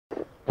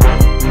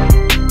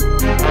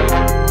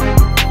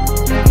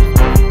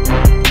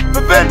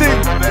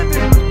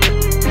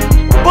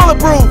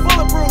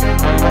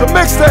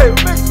mixtape.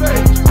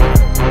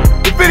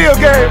 The video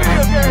game.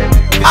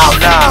 Out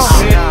now.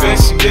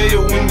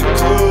 Yayo in the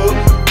club,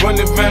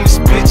 running around this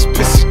bitch,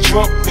 pissy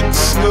drunk with the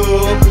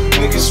snub.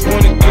 Niggas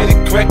wanna get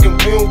it crackin',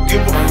 we don't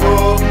give a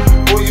fuck.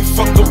 Boy, you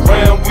fuck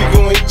around, we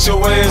gon' hit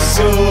your ass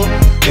up.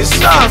 It's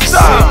stop.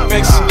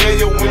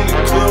 Yayo in the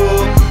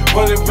club,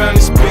 running around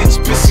this bitch,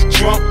 pissy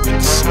drunk with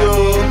the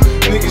snub.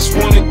 Niggas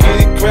wanna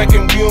get it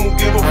crackin', we don't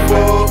give a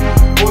fuck.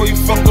 Boy, you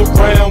fuck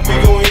around, we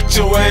gon' hit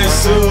your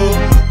ass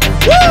up.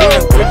 When I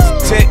grip the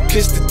tech,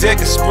 kiss the deck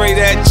and spray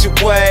that your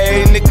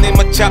way. Nickname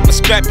my chopper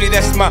Scrappy,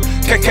 that's my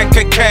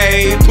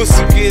KKKK.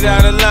 Pussy get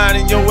out of line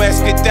and your ass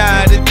get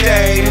die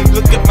today.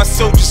 Look at my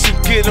soldiers who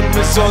get them,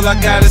 it's all I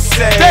gotta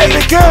say.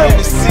 In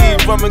the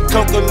sea, rum and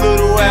coke, a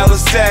little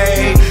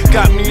Alizé.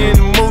 Got me in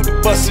the mood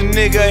to bust a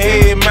nigga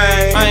head,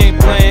 man. I ain't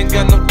playing,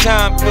 got no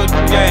time for the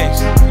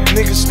games.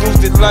 Niggas lose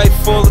their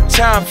life all the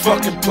time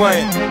fucking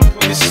playing.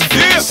 This is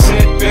 50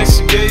 Cent,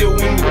 Benson, Yayo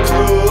in the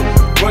club.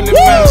 Running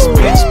around this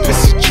bitch,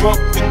 pissy drunk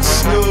with the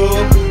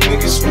snub.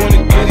 Niggas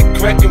wanna get it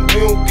crackin', we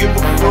don't give a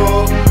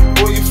fuck.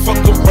 Boy, you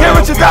fuck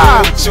around, we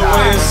gon' hit your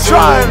ass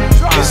up.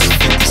 This is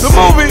 50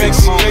 Cent,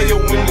 Benson, Yayo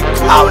in the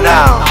club. Out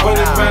now.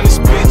 Running around this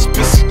bitch,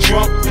 pissy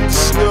drunk with the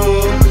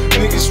snub.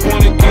 Niggas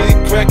wanna get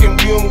it crackin',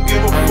 we don't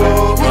give a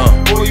fuck.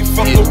 Boy, you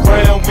fuck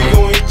around, we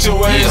gon' hit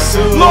your ass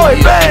up.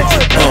 Lloyd, man.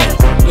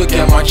 Look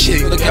at my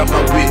chick, look at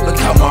my wit, look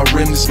how my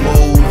rims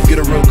move. Get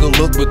a real good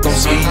look, but don't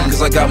ski,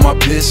 cause I got my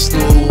pistol.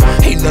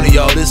 Ain't none of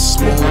y'all this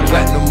smooth.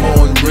 Platinum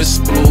on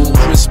wrist blue,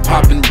 wrist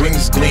popping,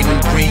 rings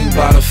gleaming green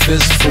by the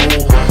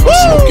fistful. I'm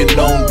smoking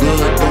on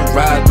good, don't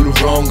ride through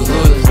the wrong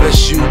hood.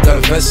 Best you got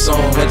a vest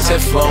on, that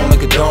Teflon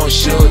like a dawn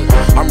should.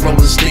 I'm rolling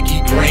sticky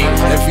green,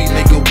 every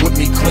nigga with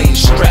me clean.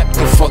 Strap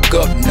the fuck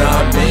up,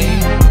 nah I mean.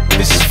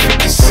 This is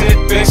 50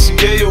 Cent, Benson,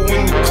 Yayo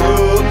in the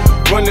club.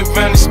 Running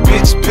around this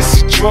bitch,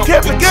 pissy drunk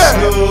with the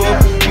snub.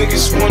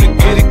 Niggas wanna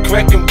get it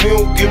crackin', we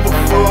don't give a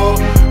fuck.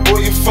 Boy,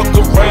 you fuck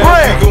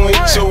around, we gon'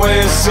 hit your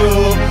ass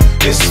up.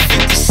 This is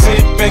 50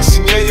 Cent,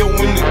 Benson, Yayo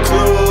in the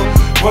club.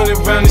 Running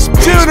around this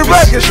bitch,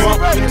 pissy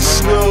drunk with the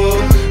snub.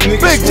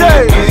 Niggas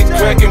wanna get it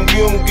crackin', we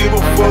don't give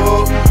a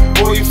fuck.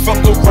 Boy, you fuck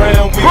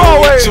around, we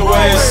gon' hit your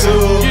ass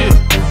up.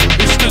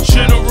 It's the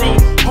general,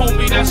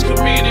 homie that's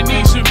commanding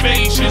these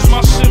invasions.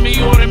 My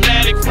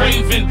semi-automatic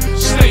Raven,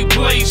 stay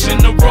blazing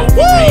the road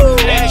with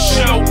me.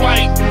 Eggshell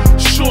white,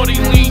 shorty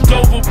leaned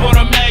over, but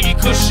I'm Maggie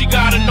cause she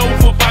got an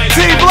overbite.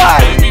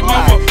 Baby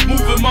mama,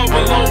 moving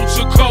mother loads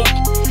of coke.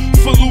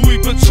 For Louis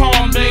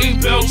Vuitton,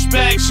 name bells,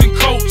 bags and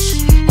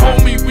coats.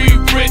 Homie, we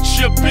rich,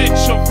 a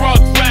bitch, a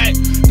rug rat.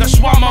 That's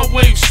why my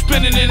wave's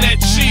spinning in that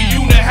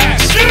G-unit hat.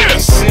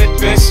 Cent,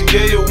 Benson,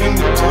 Yayo in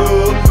the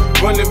club.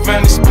 Running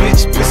around this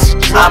bitch, pissy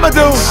drunk with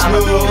the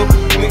snub.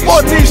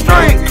 14th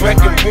Street.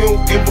 Crackin', we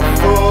don't give a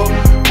fuck.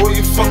 Boy,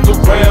 you fuck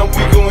around,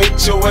 we gon'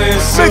 hit your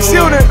ass up. Mixed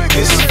unit.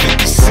 This is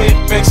 50 Cent,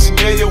 Benson,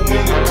 Yayo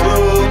in the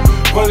club.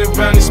 Running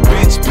around this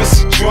bitch,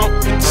 pissy drunk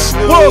with the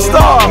snub. World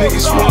Star.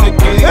 Niggas wanna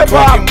get it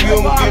crackin', we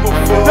don't give a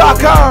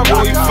fuck.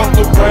 Boy, you fuck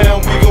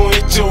around, we gon'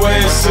 hit your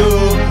ass up.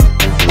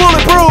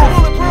 Bulletproof.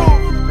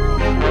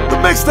 The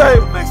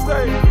mixtape.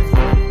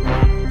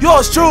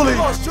 Yours truly.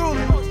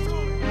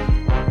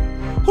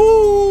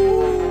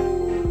 Whoo.